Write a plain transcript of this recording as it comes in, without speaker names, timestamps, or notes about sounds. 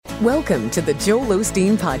Welcome to the Joel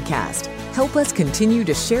Osteen Podcast. Help us continue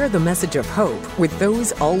to share the message of hope with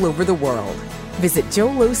those all over the world. Visit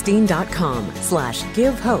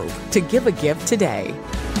joelosteen.com/give hope to give a gift today.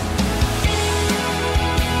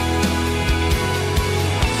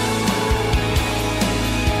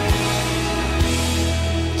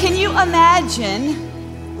 Can you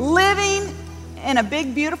imagine living in a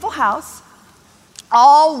big, beautiful house,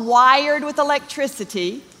 all wired with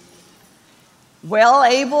electricity, well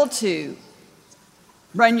able to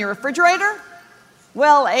run your refrigerator,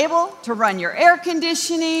 well able to run your air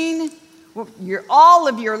conditioning, all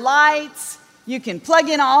of your lights, you can plug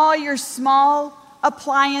in all your small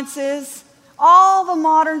appliances, all the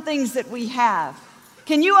modern things that we have.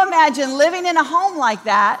 Can you imagine living in a home like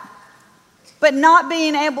that, but not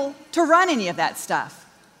being able to run any of that stuff?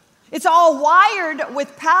 It's all wired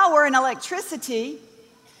with power and electricity,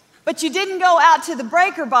 but you didn't go out to the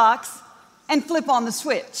breaker box and flip on the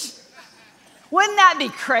switch. Wouldn't that be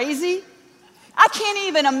crazy? I can't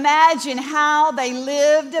even imagine how they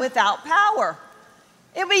lived without power.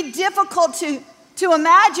 It would be difficult to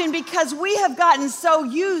imagine because we have gotten so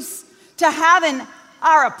used to having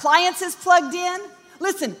our appliances plugged in.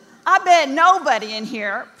 Listen, I bet nobody in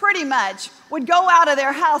here pretty much would go out of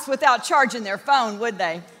their house without charging their phone, would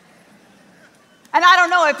they? And I don't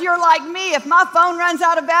know if you're like me, if my phone runs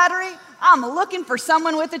out of battery, I'm looking for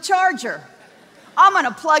someone with a charger. I'm going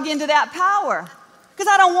to plug into that power because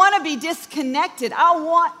I don't want to be disconnected. I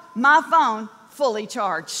want my phone fully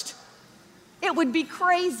charged. It would be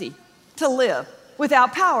crazy to live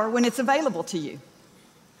without power when it's available to you.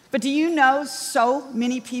 But do you know so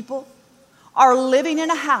many people are living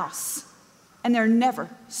in a house and they're never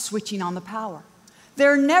switching on the power.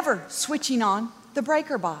 They're never switching on the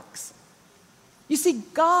breaker box. You see,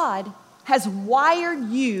 God has wired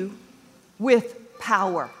you with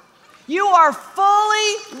power. You are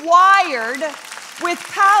fully wired with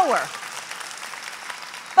power,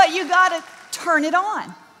 but you got to turn it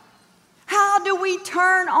on. How do we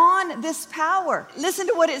turn on this power? Listen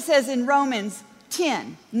to what it says in Romans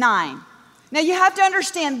 10:9. Now you have to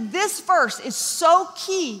understand this verse is so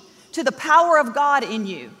key to the power of God in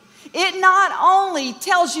you. It not only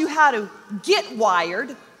tells you how to get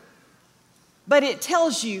wired, but it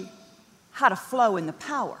tells you how to flow in the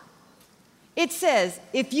power. It says,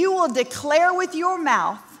 if you will declare with your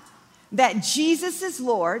mouth that Jesus is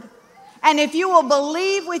Lord, and if you will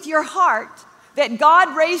believe with your heart that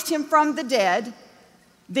God raised him from the dead,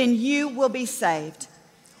 then you will be saved.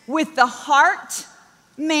 With the heart,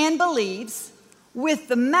 man believes. With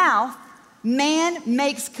the mouth, man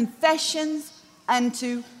makes confessions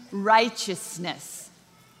unto righteousness.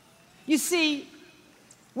 You see,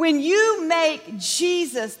 when you make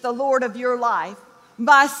Jesus the Lord of your life,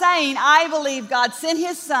 by saying, I believe God sent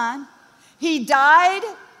his son, he died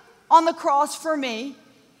on the cross for me,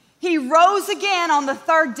 he rose again on the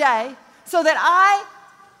third day so that I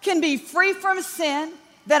can be free from sin,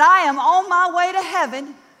 that I am on my way to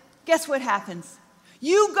heaven, guess what happens?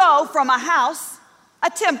 You go from a house, a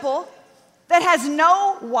temple that has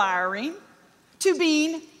no wiring, to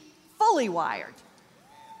being fully wired.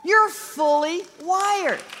 You're fully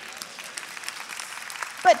wired.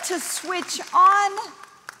 But to switch on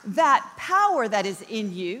that power that is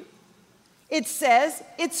in you, it says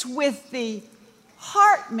it's with the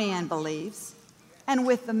heart man believes, and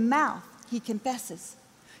with the mouth he confesses.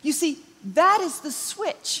 You see, that is the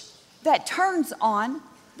switch that turns on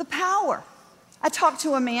the power. I talked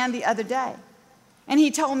to a man the other day, and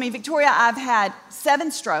he told me, Victoria, I've had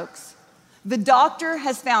 7 strokes. The doctor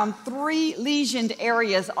has found 3 lesioned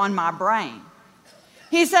areas on my brain.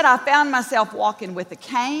 He said, I found myself walking with a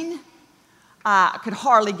cane. I could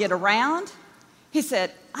hardly get around. He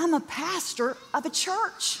said, I'm a pastor of a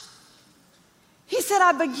church. He said,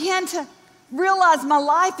 I began to realize my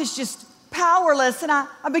life is just powerless. And I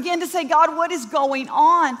began to say, God, what is going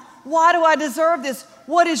on? Why do I deserve this?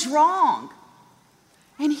 What is wrong?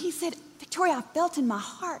 And he said, Victoria, I felt in my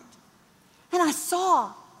heart. And I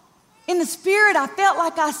saw, in the spirit, I felt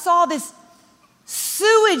like I saw this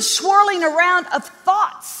sewage swirling around of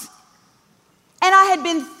thoughts. And I had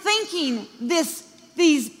been thinking these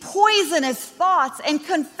poisonous thoughts and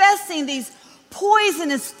confessing these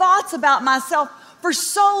poisonous thoughts about myself for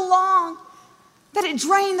so long that it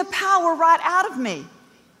drained the power right out of me.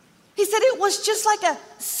 He said it was just like a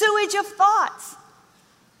sewage of thoughts.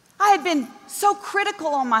 I had been so critical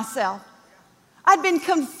on myself. I'd been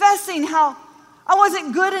confessing how I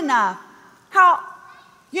wasn't good enough, how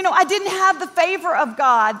I didn't have the favor of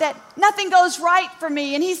God, that nothing goes right for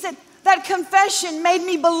me. And he said, that confession made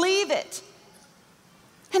me believe it.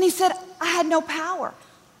 And he said, I had no power.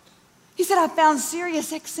 He He said, I found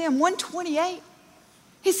Sirius XM 128.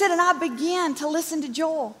 He said, and I began to listen to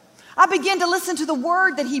Joel. I began to listen to the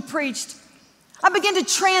word that he preached. I began to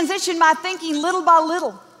transition my thinking little by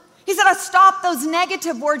little. He said, I stopped those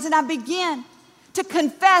negative words and I began to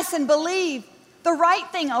confess and believe the right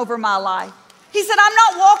thing over my life. He said, I'm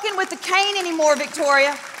not walking with the cane anymore,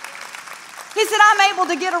 Victoria. He said, I'm able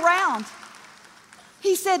to get around.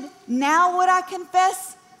 He said, now what I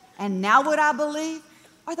confess and now what I believe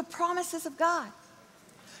are the promises of God.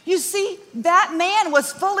 You see, that man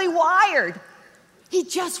was fully wired. He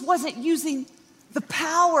just wasn't using the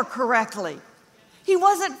power correctly. He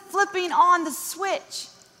wasn't flipping on the switch.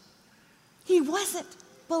 He wasn't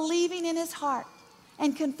believing in his heart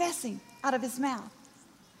and confessing out of his mouth.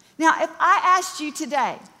 Now, if I asked you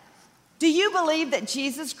today, do you believe that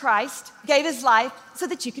Jesus Christ gave his life so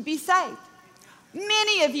that you could be saved?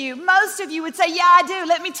 Many of you, most of you would say, yeah, I do.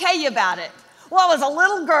 Let me tell you about it. Well, I was a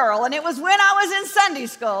little girl, and it was when I was in Sunday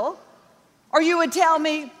school. Or you would tell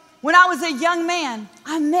me, when I was a young man,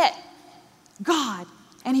 I met God,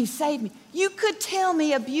 and he saved me. You could tell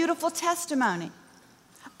me a beautiful testimony.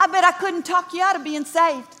 I bet I couldn't talk you out of being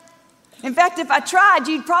saved. In fact, if I tried,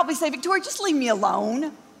 you'd probably say, Victoria, just leave me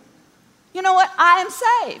alone. You know what? I am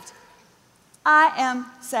saved. I am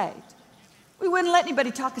saved. We wouldn't let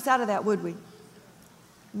anybody talk us out of that, would we?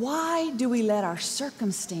 Why do we let our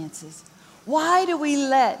circumstances, why do we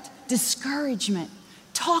let discouragement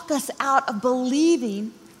talk us out of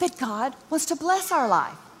believing that God wants to bless our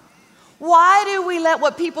life? Why do we let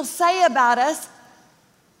what people say about us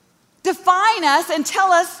define us and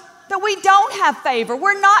tell us that we don't have favor,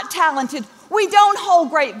 we're not talented, we don't hold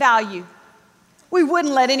great value? We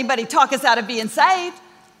wouldn't let anybody talk us out of being saved,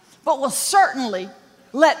 but we'll certainly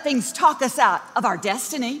let things talk us out of our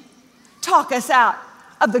destiny, talk us out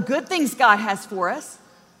of the good things God has for us.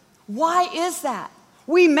 Why is that?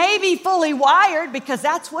 We may be fully wired because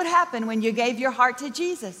that's what happened when you gave your heart to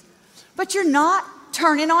Jesus, but you're not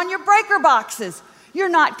turning on your breaker boxes. You're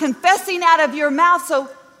not confessing out of your mouth so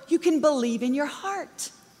you can believe in your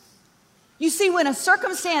heart. You see, when a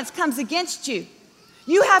circumstance comes against you,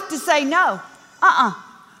 you have to say, no,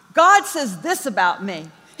 God says this about me.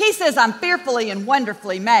 He says I'm fearfully and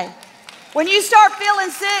wonderfully made. When you start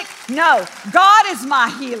feeling sick, no, God is my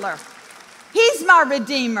healer. He's my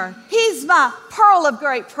redeemer. He's my pearl of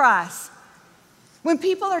great price. When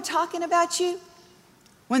people are talking about you,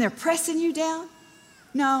 when they're pressing you down,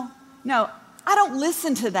 no, I don't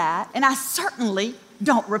listen to that, and I certainly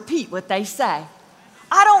don't repeat what they say.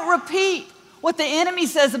 I don't repeat what the enemy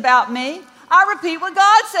says about me. I repeat what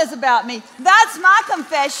God says about me. That's my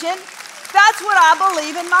confession. That's what I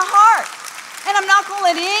believe in my heart. And I'm not going to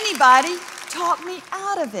let anybody talk me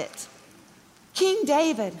out of it. King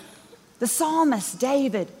David, the psalmist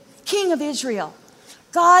David, king of Israel,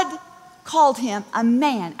 God called him a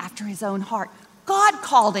man after his own heart. God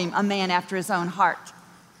called him a man after his own heart.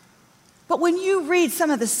 But when you read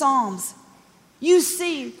some of the Psalms, you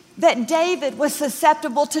see that David was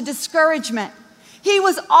susceptible to discouragement. He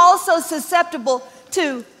was also susceptible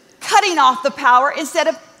to cutting off the power instead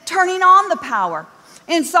of turning on the power.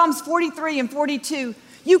 In Psalms 43 and 42,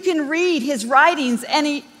 you can read his writings, and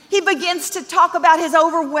he begins to talk about his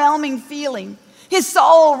overwhelming feeling, his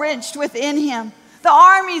soul wrenched within him, the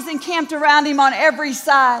armies encamped around him on every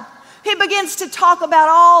side. He begins to talk about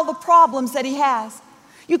all the problems that he has.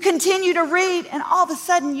 You continue to read, and all of a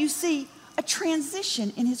sudden you see a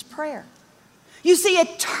transition in his prayer. You see a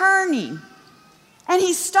turning, and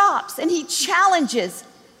he stops and he challenges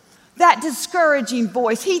that discouraging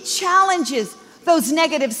voice. He challenges those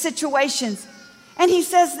negative situations. And he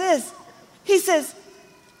says this, he says,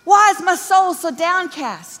 why is my soul so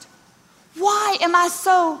downcast? Why am I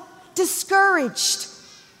so discouraged?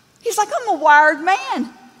 He's like, I'm a wired man.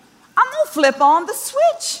 I'm going to flip on the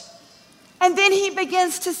switch. And then he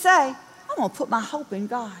begins to say, I'm going to put my hope in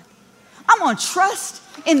God. I'm going to trust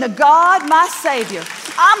in the God, my Savior.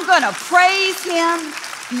 I'm going to praise him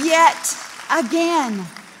yet again.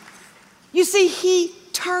 You see, he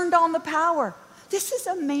turned on the power. This is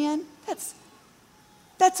a man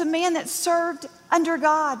that's a man that served under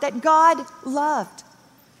God, that God loved.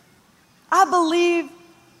 I believe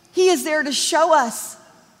he is there to show us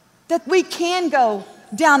that we can go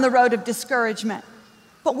down the road of discouragement,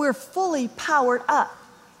 but we're fully powered up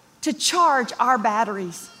to charge our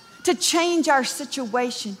batteries, to change our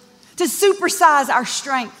situation, to supersize our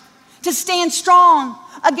strength, to stand strong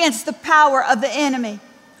against the power of the enemy.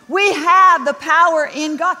 We have the power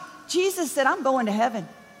in God. Jesus said, I'm going to heaven.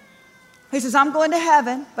 He says, I'm going to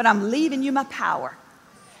heaven, but I'm leaving you my power.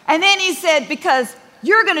 And then he said, because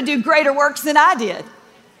you're going to do greater works than I did.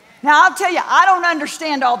 Now, I'll tell you, I don't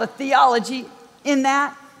understand all the theology in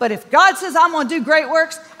that, but if God says I'm going to do great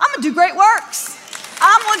works, I'm going to do great works.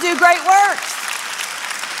 I'm going to do great works.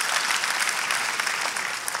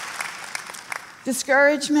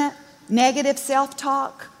 Discouragement, negative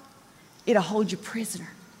self-talk, it'll hold you prisoner.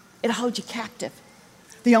 It'll hold you captive.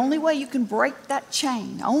 The only way you can break that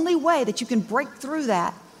chain, the only way that you can break through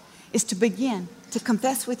that is to begin to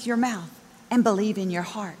confess with your mouth and believe in your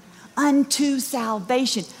heart unto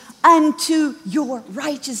salvation, unto your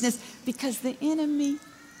righteousness, because the enemy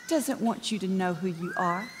doesn't want you to know who you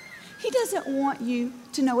are. He doesn't want you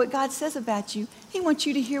to know what God says about you. He wants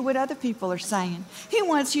you to hear what other people are saying. He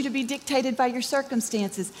wants you to be dictated by your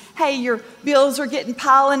circumstances. Hey, your bills are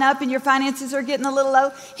piling up and your finances are getting a little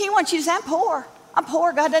low. He wants you to say, I'm poor. I'm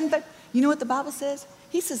poor. God doesn't, but you know what the Bible says?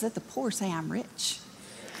 He says, let the poor say I'm rich.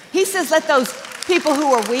 He says, let those people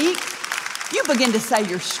who are weak, you begin to say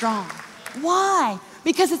you're strong. Why?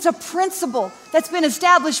 Because it's a principle that's been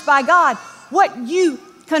established by God. What you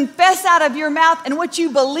confess out of your mouth and what you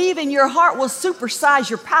believe in your heart will supersize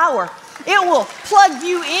your power. It will plug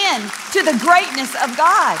you in to the greatness of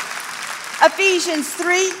God. Ephesians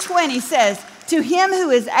 3:20 says, to him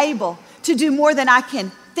who is able to do more than I can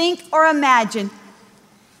think or imagine,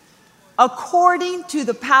 according to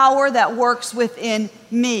the power that works within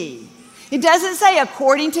me. It doesn't say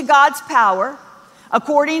according to God's power,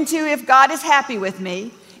 according to if God is happy with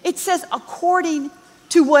me. It says according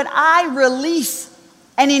to what I release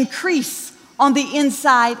and increase on the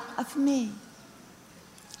inside of me.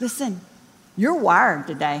 Listen, you're wired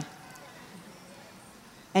today.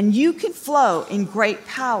 And you can flow in great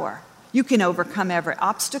power. You can overcome every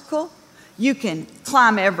obstacle. You can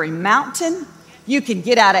climb every mountain. You can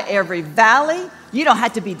get out of every valley. You don't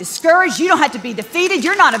have to be discouraged. You don't have to be defeated.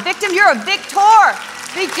 You're not a victim. You're a victor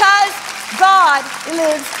because God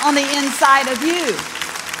lives on the inside of you.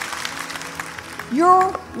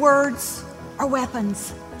 Your words are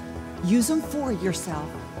weapons. Use them for yourself,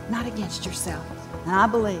 not against yourself. And I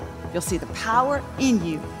believe you'll see the power in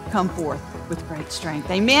you come forth with great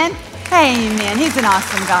strength. Amen? Amen. He's an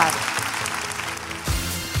awesome God.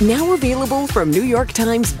 Now available from New York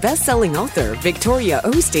Times bestselling author Victoria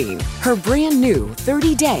Osteen, her brand new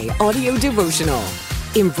 30-day audio devotional,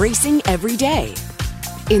 Embracing Every Day.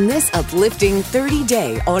 In this uplifting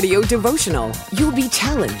 30-day audio devotional, you'll be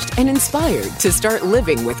challenged and inspired to start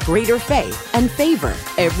living with greater faith and favor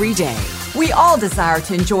every day. We all desire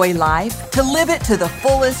to enjoy life, to live it to the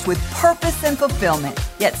fullest with purpose and fulfillment.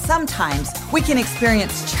 Yet sometimes we can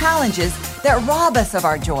experience challenges that rob us of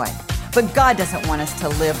our joy. But God doesn't want us to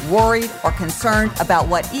live worried or concerned about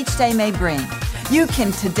what each day may bring. You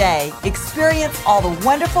can today experience all the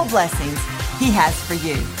wonderful blessings He has for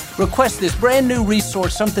you. Request this brand new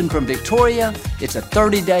resource, Something from Victoria. It's a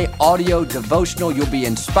 30-day audio devotional. You'll be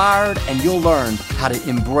inspired and you'll learn how to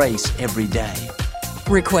embrace every day.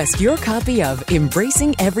 Request your copy of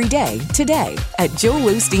Embracing Every Day today at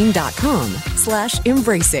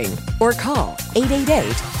joelosteen.com/embracing or call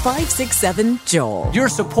 888-567-JOEL. Your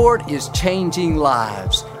support is changing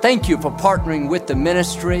lives. Thank you for partnering with the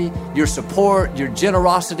ministry. Your support, your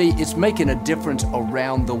generosity, it's making a difference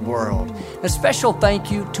around the world. A special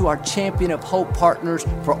thank you to our Champion of Hope partners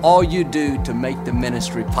for all you do to make the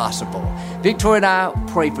ministry possible. Victoria and I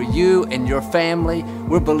pray for you and your family.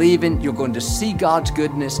 We're believing you're going to see God's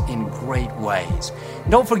goodness in great ways.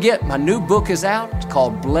 Don't forget, my new book is out. It's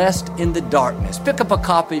called Blessed in the Darkness. Pick up a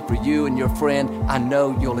copy for you and your friend. I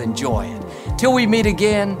know you'll enjoy it. Till we meet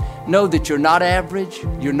again, know that you're not average,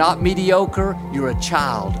 you're not mediocre, you're a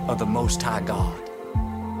child of the Most High God.